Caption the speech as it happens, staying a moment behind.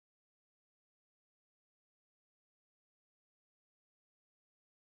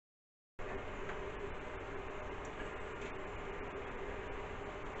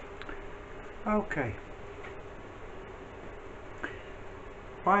Okay,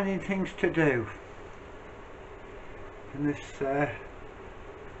 finding things to do in this sad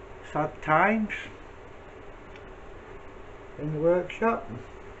times in the workshop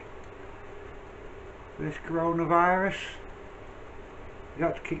with this coronavirus. You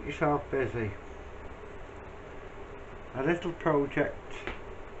got to keep yourself busy. A little project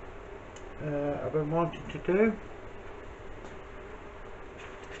I've been wanting to do.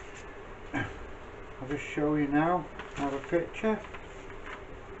 I'll just show you now. I have a picture.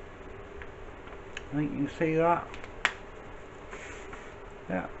 I think you can see that.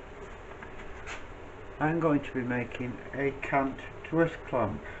 Yeah. I'm going to be making a cant twist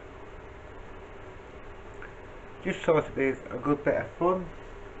clamp. Just thought it'd be a good bit of fun.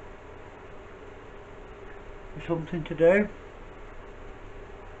 Something to do.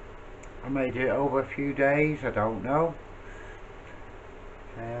 I may do it over a few days, I don't know.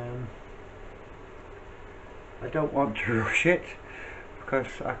 I don't want to rush it because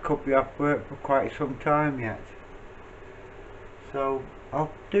I could be off work for quite some time yet. So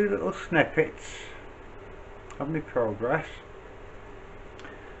I'll do little snippets of my progress.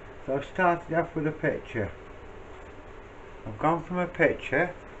 So I've started off with a picture. I've gone from a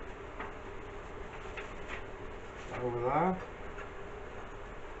picture over there.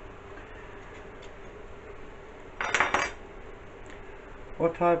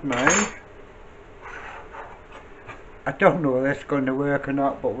 What I've made, I don't know whether it's going to work or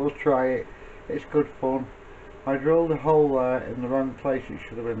not, but we'll try it. It's good fun. I drilled a hole there in the wrong place, it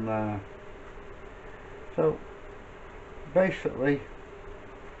should have been there. So basically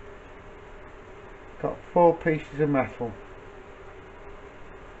got 4 pieces of metal.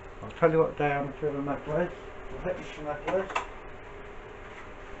 I'll tell you what diameter of the metal is. What thickness the metal is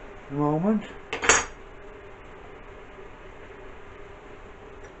in a moment.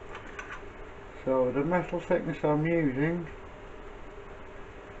 So the metal thickness I'm using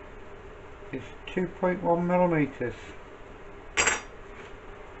is 2.1 millimeters.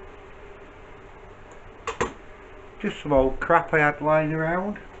 Just some old crap I had lying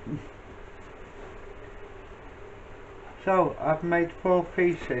around. So I've made 4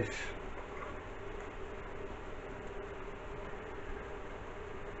 pieces.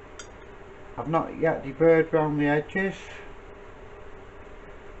 I've not yet deburred around the edges.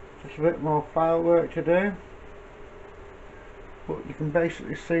 Just a bit more file work to do, but you can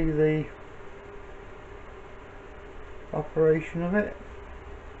basically see the operation of it.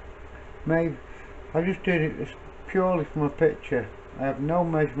 Maybe I just did it just purely from a picture. I have no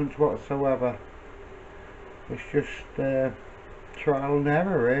measurements whatsoever. It's just trial and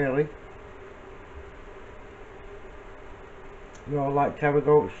error, really. We all like to have a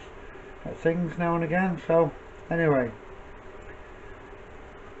go at things now and again. So anyway,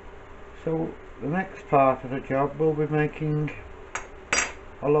 so the next part of the job we'll be making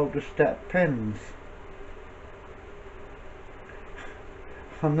a load of step pins.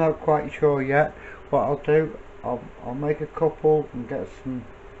 I'm not quite sure yet what I'll do. I'll make a couple and get some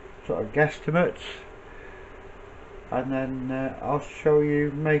sort of guesstimates, and then I'll show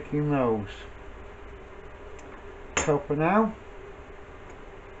you making those. So for now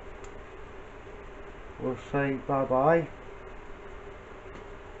we'll say bye bye,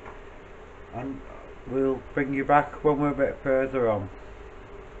 and we'll bring you back when we're a bit further on.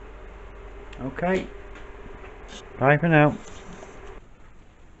 Okay, bye for now.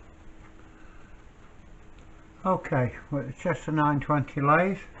 Okay, with the Chester 920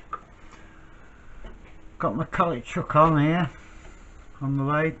 lathe, got my collet chuck on here on the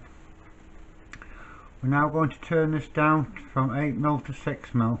lathe. We're now going to turn this down from 8mm to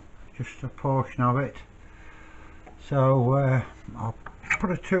 6mm, just a portion of it. So I'll put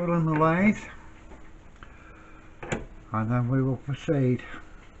a tool in the lathe and then we will proceed.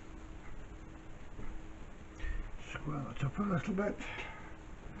 Swell it up a little bit.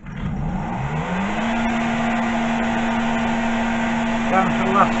 Down to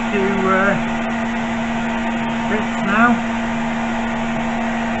the last few bits now.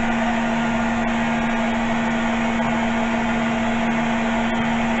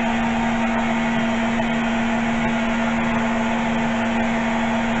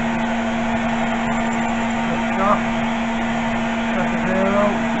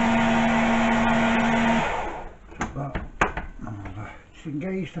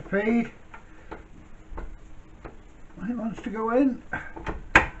 Engage the feed. It wants to go in.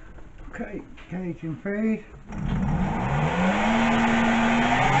 Okay, engage and feed.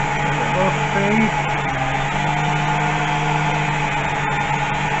 Off feed.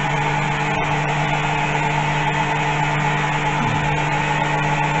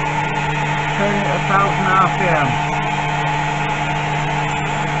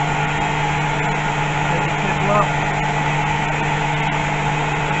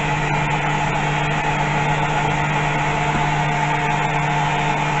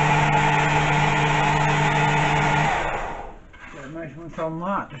 on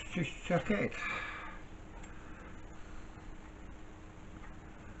that, let's just check it.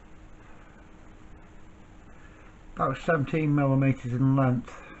 About 17mm in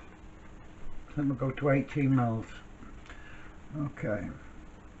length. Then we'll go to 18mm. Okay.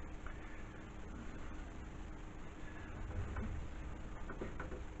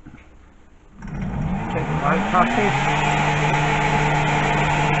 Take the light passes.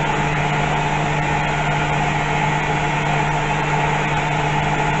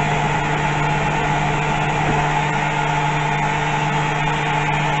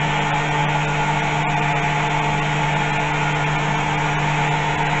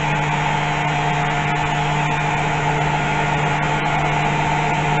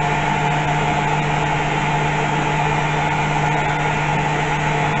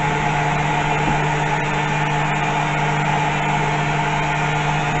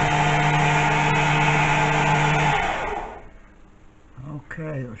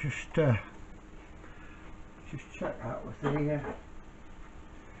 Okay, let's just check that with the see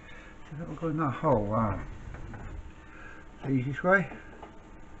if it'll go in that hole. Wow, the easiest way.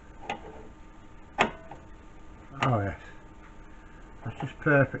 Oh yes, that's just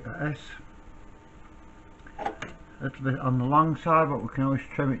perfect. That is a little bit on the long side, but we can always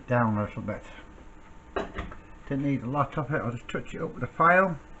trim it down a little bit. Didn't need a lot of it. I'll just touch it up with a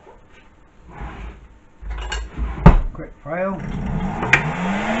file. Quick file.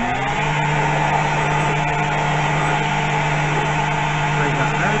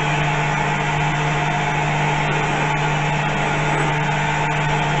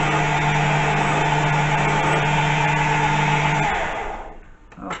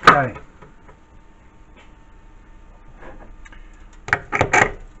 Okay.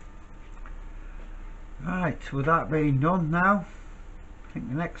 Right, with that being done now, I think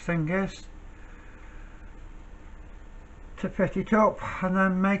the next thing is to fit it up and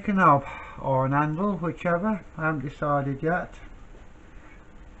then make a knob or an handle, whichever. I haven't decided yet.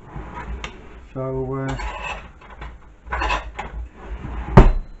 So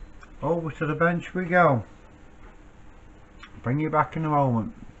over to the bench we go. Bring you back in a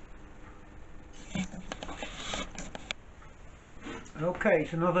moment. Okay,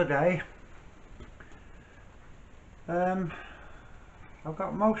 it's another day. I've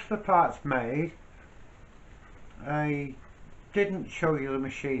got most of the parts made. I didn't show you the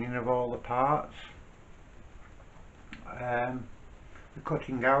machining of all the parts, the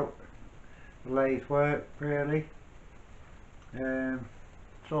cutting out, the lathe work really.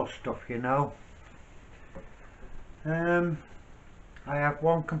 It's all stuff you know. I have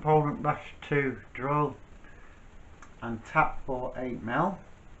one component left to drill and tap for 8mm.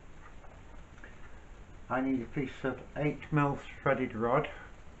 I need a piece of 8mm threaded rod.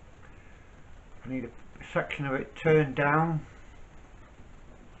 I need a section of it turned down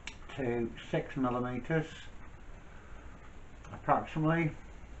to 6mm approximately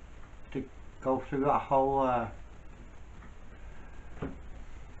to go through that whole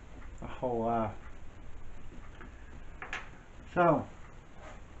so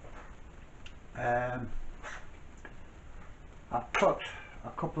I've put a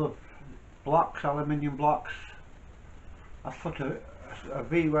couple of blocks, aluminium blocks. I've put a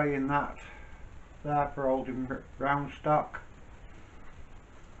V-way in that there for holding round stock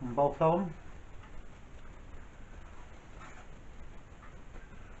on both of them.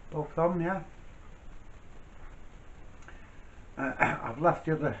 Both of them, yeah. I've left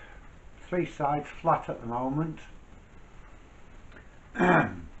the other 3 sides flat at the moment.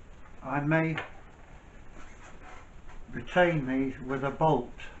 I may retain these with a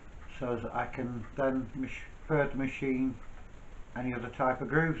bolt so that I can then further machine any other type of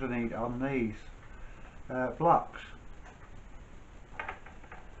grooves I need on these blocks.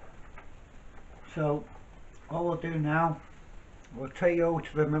 So all we'll do now, we'll take you over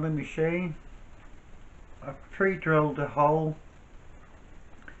to the milling machine. I've pre-drilled a hole.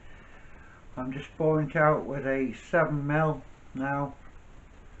 I'm just boring it out with a 7mm now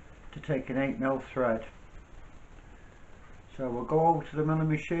to take an 8mm thread. So we'll go over to the milling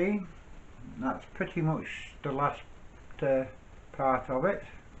machine. That's pretty much the last part of it.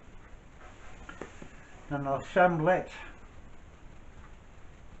 Then I'll assemble it.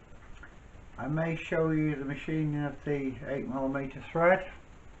 I may show you the machining of the 8mm thread.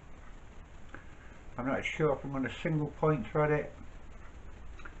 I'm not sure if I'm going to single point thread it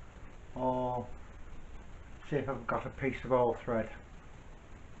or see if I've got a piece of all thread.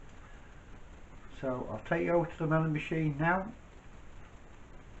 So I'll take you over to the milling machine now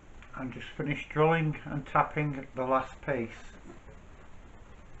and just finish drilling and tapping the last piece.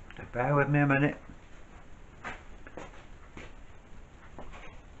 Bear with me a minute.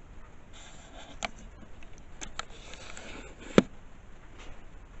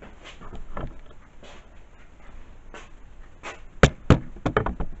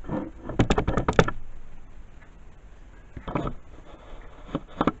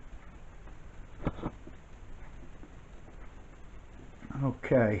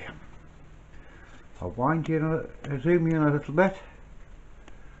 Okay, I'll wind you in zoom you in a little bit.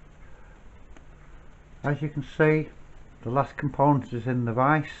 As you can see, the last component is in the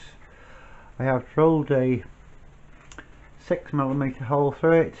vise. I have drilled a 6mm hole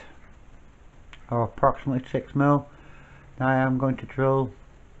through it, or approximately 6mm. Now I am going to drill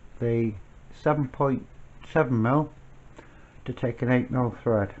the 7.7mm to take an 8mm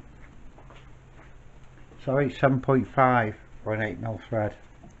thread. Sorry, 7.5 for an 8mm thread.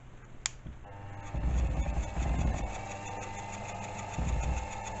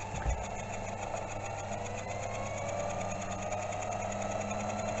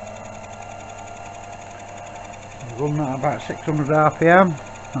 Run that about 600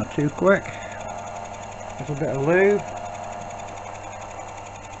 RPM, not too quick. A little bit of lube.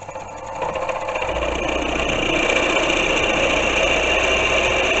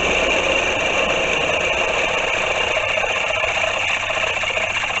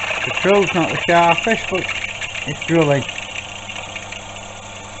 The drill's not the sharpest, but it's drilling.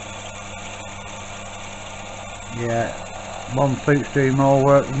 Yeah, one foot's doing more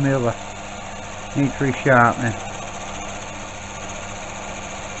work than the other. Needs resharpening.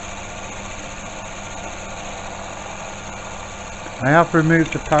 I have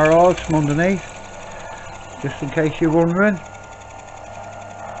removed the parods from underneath, just in case you're wondering.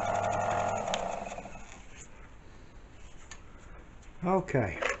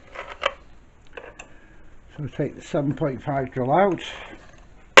 Okay, so we'll take the 7.5 drill out.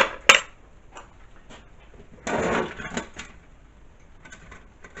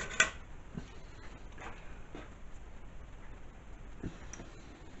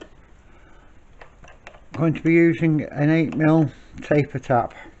 I'm going to be using an 8mm taper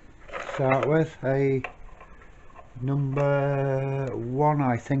tap to start with, a number 1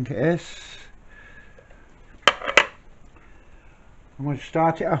 I think it is. I'm going to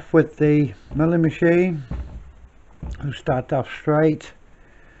start it off with the milling machine. I'll start off straight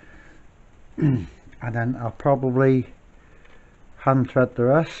and then I'll probably hand thread the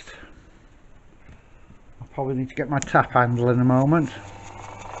rest. I'll probably need to get my tap handle in a moment.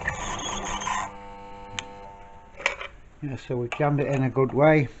 Yeah, so we've jammed it in a good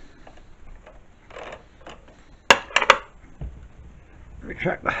way.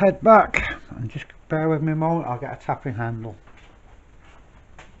 Retract the head back and just bear with me a moment, I'll get a tapping handle.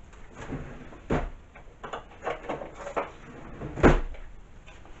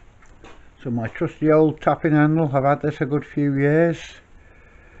 So my trusty old tapping handle, I've had this a good few years.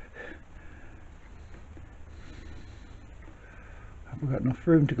 Have we got enough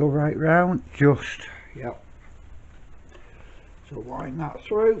room to go right round? Just, yep. So wind that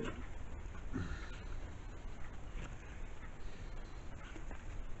through.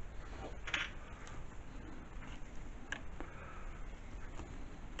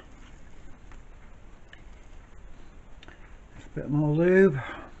 Just a bit more lube.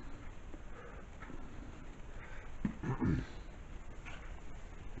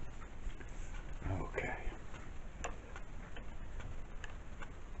 Okay.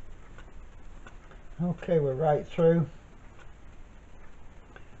 Okay, we're right through.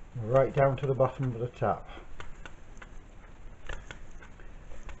 Right down to the bottom of the tap.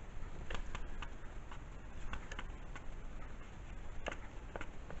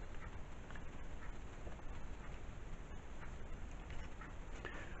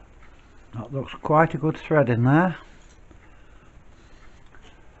 That looks quite a good thread in there.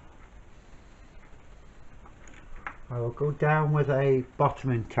 I will go down with a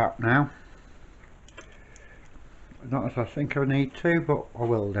bottoming tap now. Not as I think I need to, but I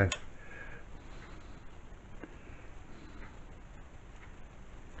will do.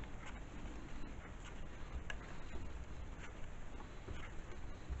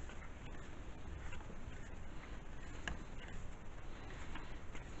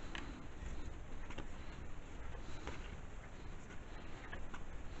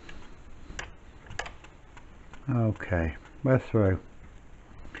 Okay, we're through.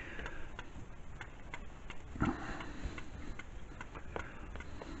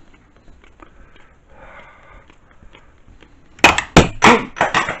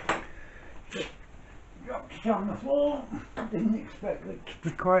 Dropped it on the floor. Didn't expect it to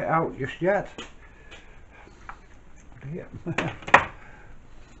be quite out just yet. Yep.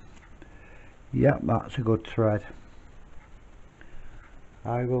 Yep, that's a good thread.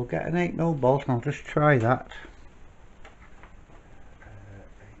 I will get an 8mm bolt and I'll just try that.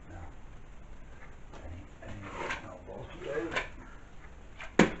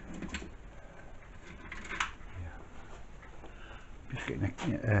 Just getting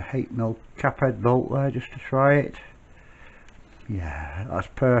a 8mm cap head bolt there just to try it. Yeah, that's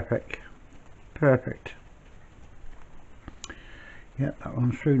perfect. Perfect. Yep, that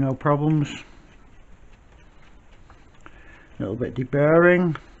runs through no problems. A little bit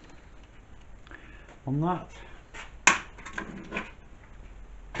deburring on that.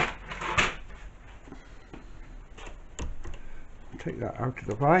 Take that out of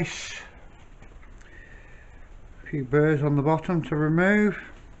the vise. A few burrs on the bottom to remove,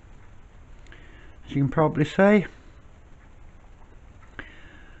 as you can probably see.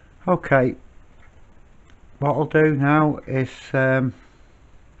 Okay, what I'll do now is I'll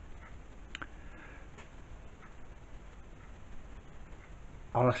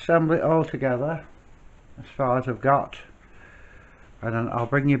assemble it all together as far as I've got, and then I'll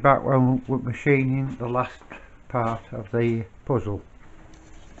bring you back when we're machining the last part of the puzzle.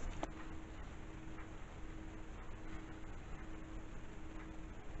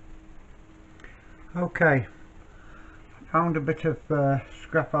 Okay, I found a bit of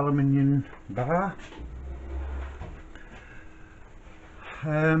scrap aluminium bar.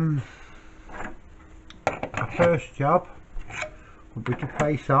 Our first job would be to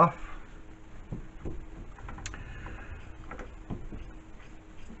face off,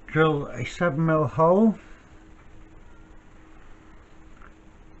 drill a 7mm hole,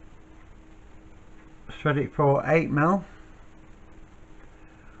 thread it for 8mm,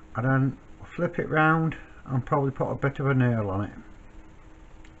 and then flip it round and probably put a bit of a nail on it.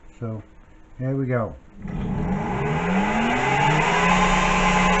 So here we go.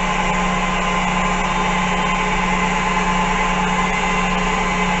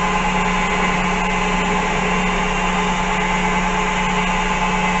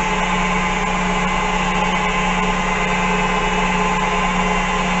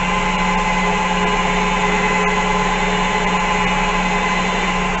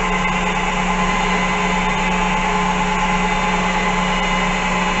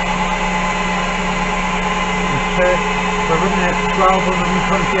 We're running at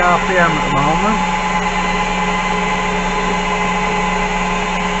 1220 RPM at the moment.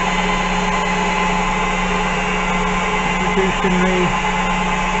 Reducing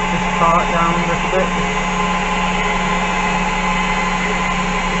this part down a little bit,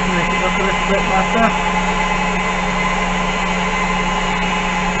 just to make it look a little bit better.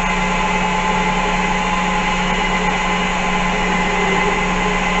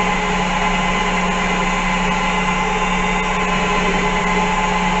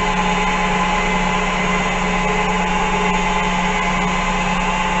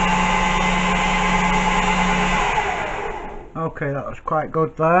 Okay, that was quite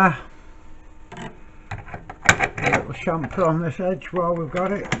good there. A little shampoo on this edge while we've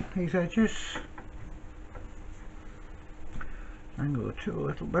got it, these edges. Angle the tool a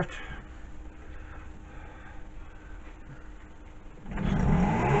little bit. Make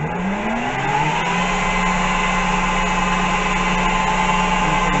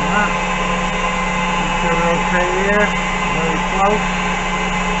sure we're okay here, very close.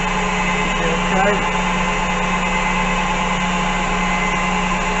 Okay.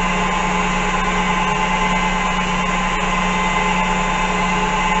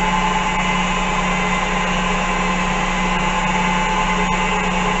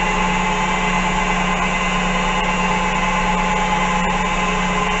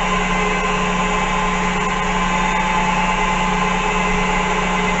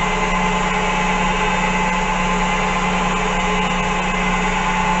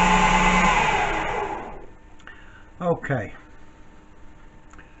 Okay,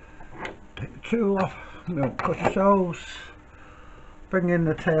 take the tool off, we'll cut the holes, bring in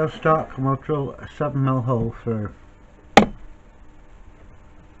the tailstock and we'll drill a 7mm hole through. So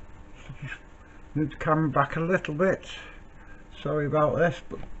just move the camera back a little bit, sorry about this,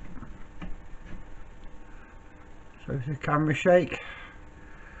 but so if the camera shake.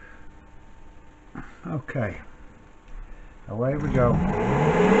 Okay, away we go.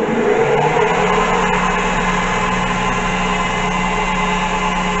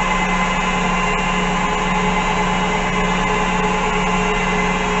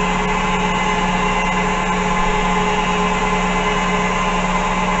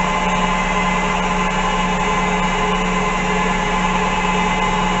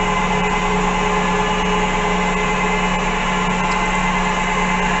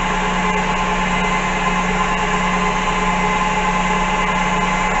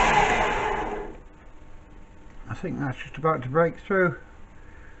 I think that's just about to break through.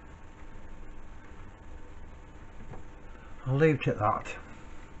 I'll leave it at that.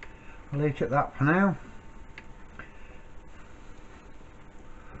 I'll leave it at that for now.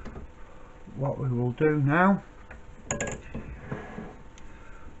 What we will do now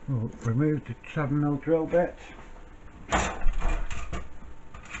We'll remove the 7mm drill bit.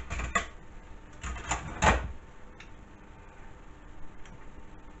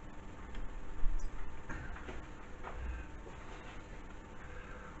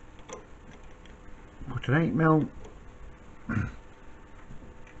 Put an 8mm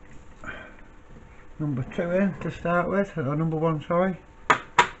number 2 in to start with, or number 1, sorry.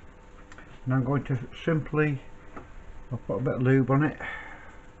 And I'm going to simply, I'll put a bit of lube on it,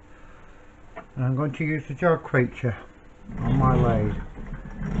 and I'm going to use the jog feature on my lathe.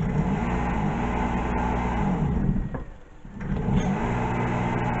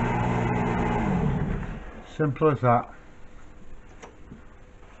 Simple as that.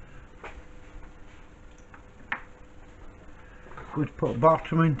 Good to put a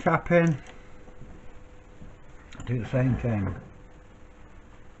bottoming tap in, do the same thing.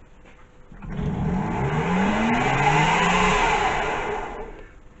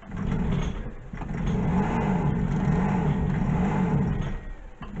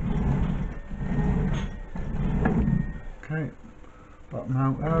 Okay, bottom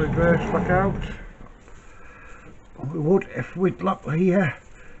out there, reverse back out. We would if we'd lock the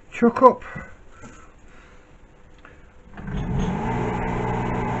chuck up.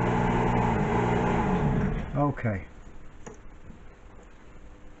 Okay.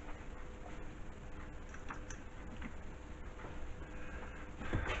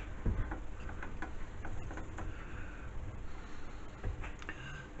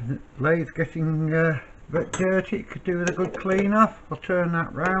 The lathe's getting a bit dirty, it could do with a good clean off. I'll turn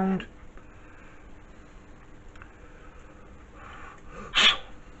that round.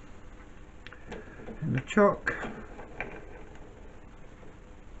 In the chuck.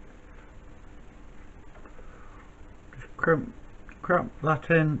 Cramp that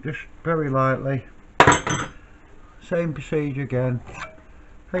in just very lightly. Same procedure again.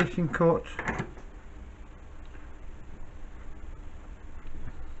 Facing cut.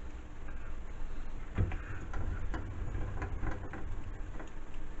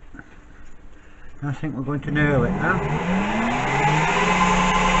 I think we're going to nail it now.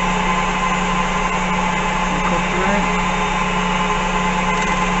 Cut it.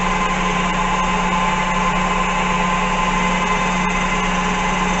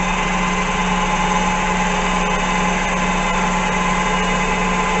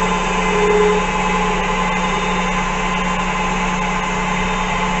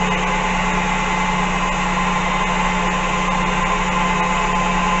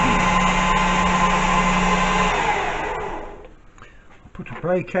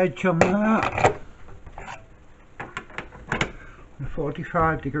 Brake edge on that, a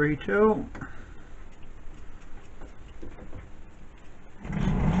 45-degree tool.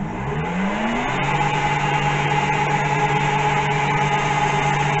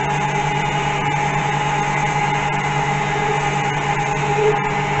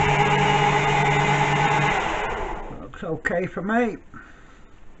 Looks okay for me.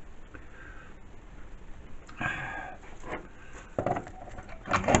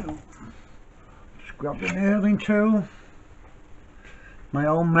 Grab the nailing tool, my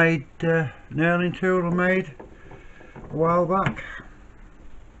homemade nailing tool I made a while back.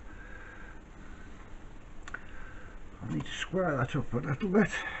 I need to square that up a little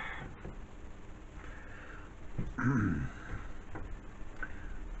bit.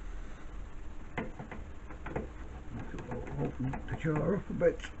 Open the jar up a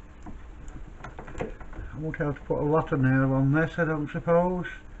bit. I won't have to put a lot of nail on this, I don't suppose.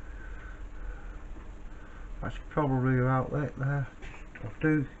 That's probably about it there. I'll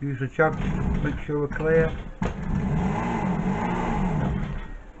do use a jog to make sure we're clear.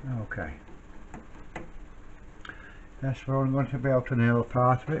 Okay. That's where I'm going to be able to nail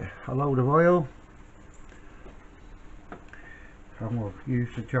part of it. A load of oil. And we'll use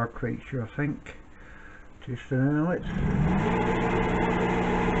the jog feature, I think, just to nail it.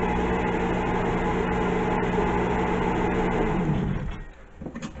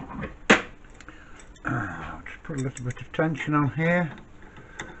 Put a little bit of tension on here.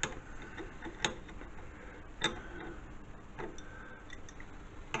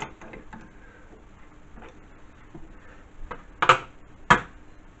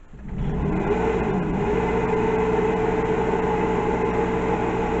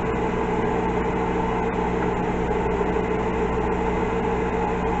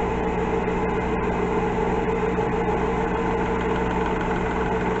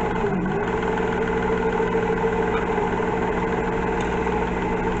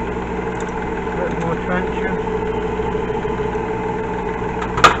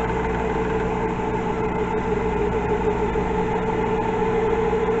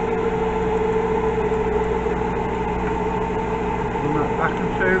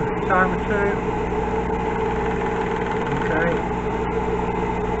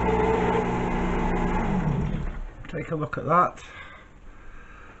 take a look at that,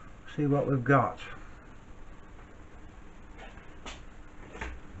 see what we've got.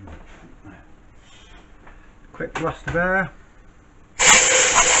 Quick blast of air.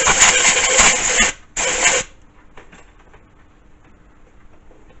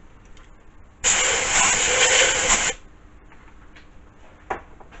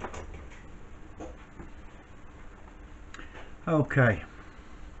 Okay,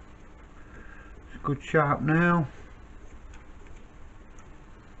 it's good sharp now.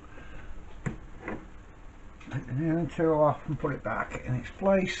 Take the nailing tool off and put it back in its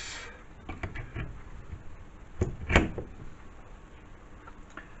place.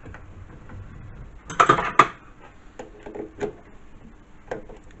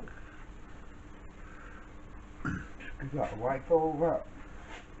 Give that a wipe over.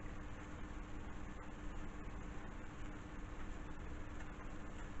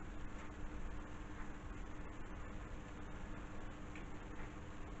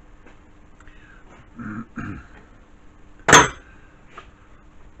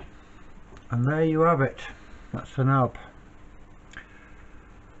 And there you have it. That's the knob.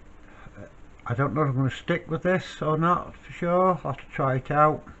 I don't know if I'm going to stick with this or not for sure. I'll have to try it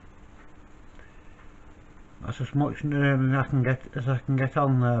out. That's as much as I can get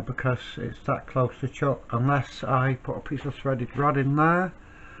on there, because it's that close to chuck, unless I put a piece of threaded rod in there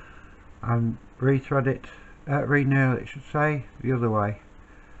and re-nail it, should say, the other way.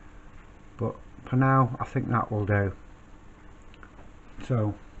 But for now I think that will do.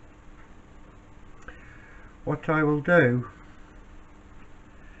 So what I will do,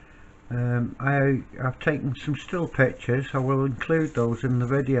 I've taken some still pictures. I will include those in the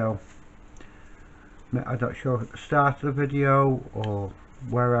video. I'm not sure at the start of the video or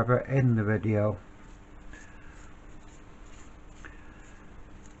wherever in the video.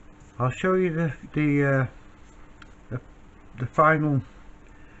 I'll show you the final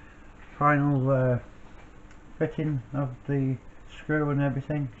fitting of the screw and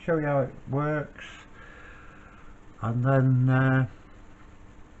everything, show you how it works, and then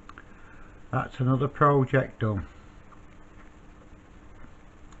that's another project done.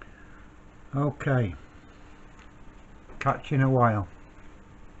 Okay, catch you in a while.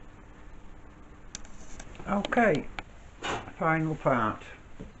 Okay, final part.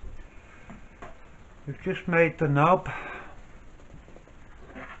 We've just made the knob.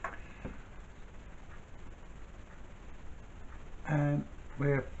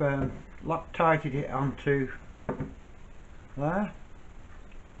 We've Loctited it onto there.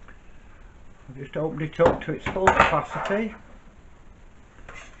 I've just opened it up to its full capacity.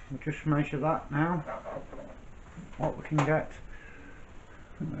 We'll just measure that now, what we can get.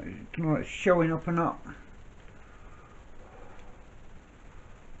 I don't know if it's showing up or not.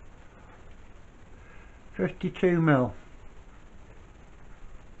 52mm.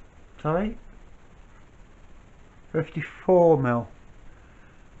 Sorry, 54mm.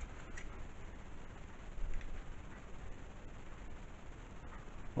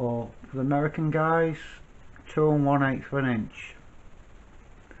 Or for the American guys, 2 1/8 of an inch.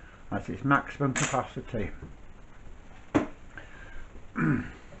 That's its maximum capacity.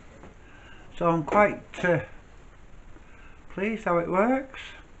 So I'm quite pleased how it works.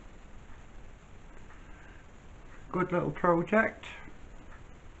 Good little project.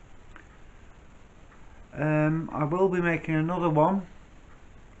 I will be making another one,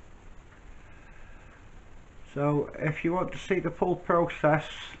 so if you want to see the full process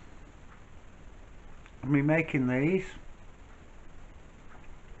of me making these,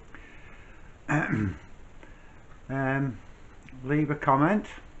 leave a comment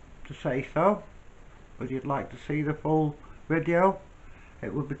to say so, whether you'd like to see the full video.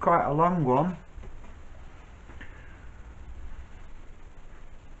 It would be quite a long one.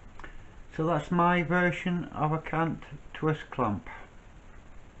 So that's my version of a cant twist clamp.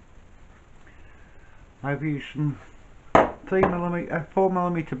 I've used some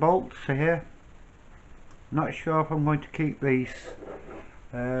 4mm bolts here. Not sure if I'm going to keep these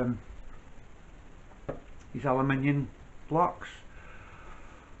aluminium blocks.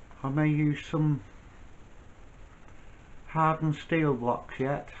 I may use some hardened steel blocks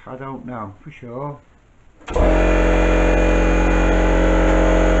yet. I don't know for sure.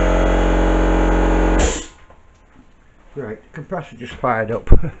 Right, the compressor just fired up.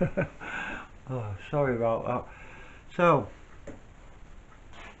 Oh, sorry about that. So,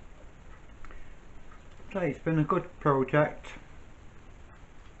 it's been a good project.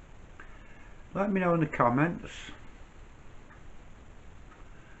 Let me know in the comments.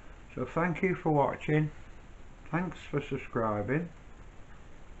 So thank you for watching. Thanks for subscribing.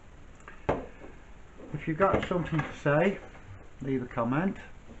 if you've got something to say, leave a comment.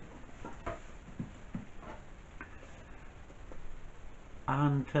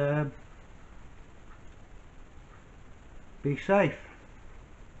 And be safe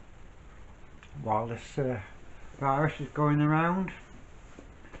while this virus is going around.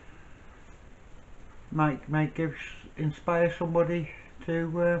 Might inspire somebody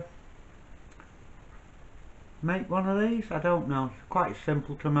to make one of these. I don't know, it's quite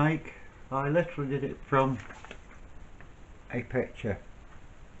simple to make. I literally did it from a picture.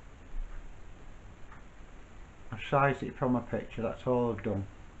 I've sized it from a picture, that's all I've done.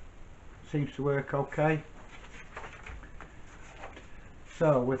 Seems to work okay.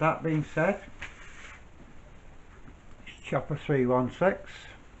 So with that being said, it's Chopper 316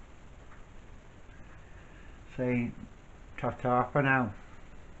 saying ta-ta for now.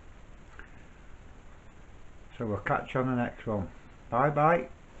 So we'll catch you on the next one. Bye bye.